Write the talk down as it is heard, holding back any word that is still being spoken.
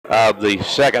of the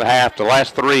second half, the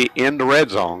last 3 in the red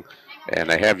zone, and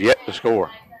they have yet to score.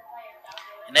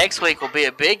 Next week will be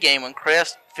a big game when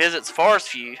Crest visits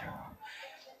Forest View.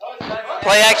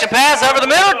 Play action pass over the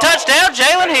middle, touchdown,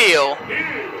 Jhalen Hill.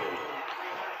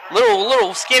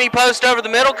 Little skinny post over the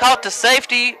middle, caught to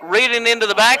safety, reading into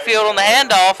the backfield on the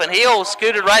handoff, and Hill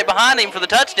scooted right behind him for the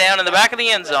touchdown in the back of the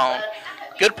end zone.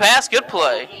 Good pass, good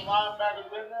play.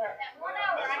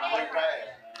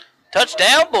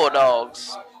 Touchdown,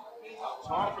 Bulldogs.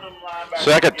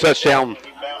 Second touchdown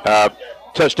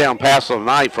pass of the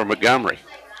night for Montgomery.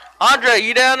 Andre,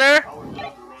 you down there?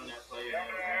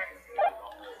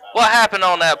 What happened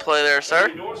on that play there, sir?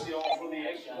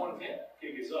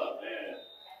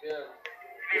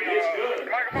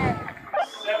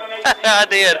 I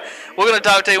did. We're going to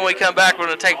talk to you when we come back. We're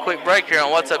going to take a quick break here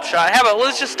on What's Up Shot. How about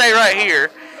let's just stay right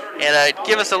here and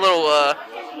give us a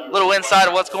little insight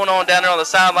of what's going on down there on the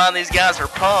sideline. These guys are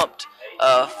pumped.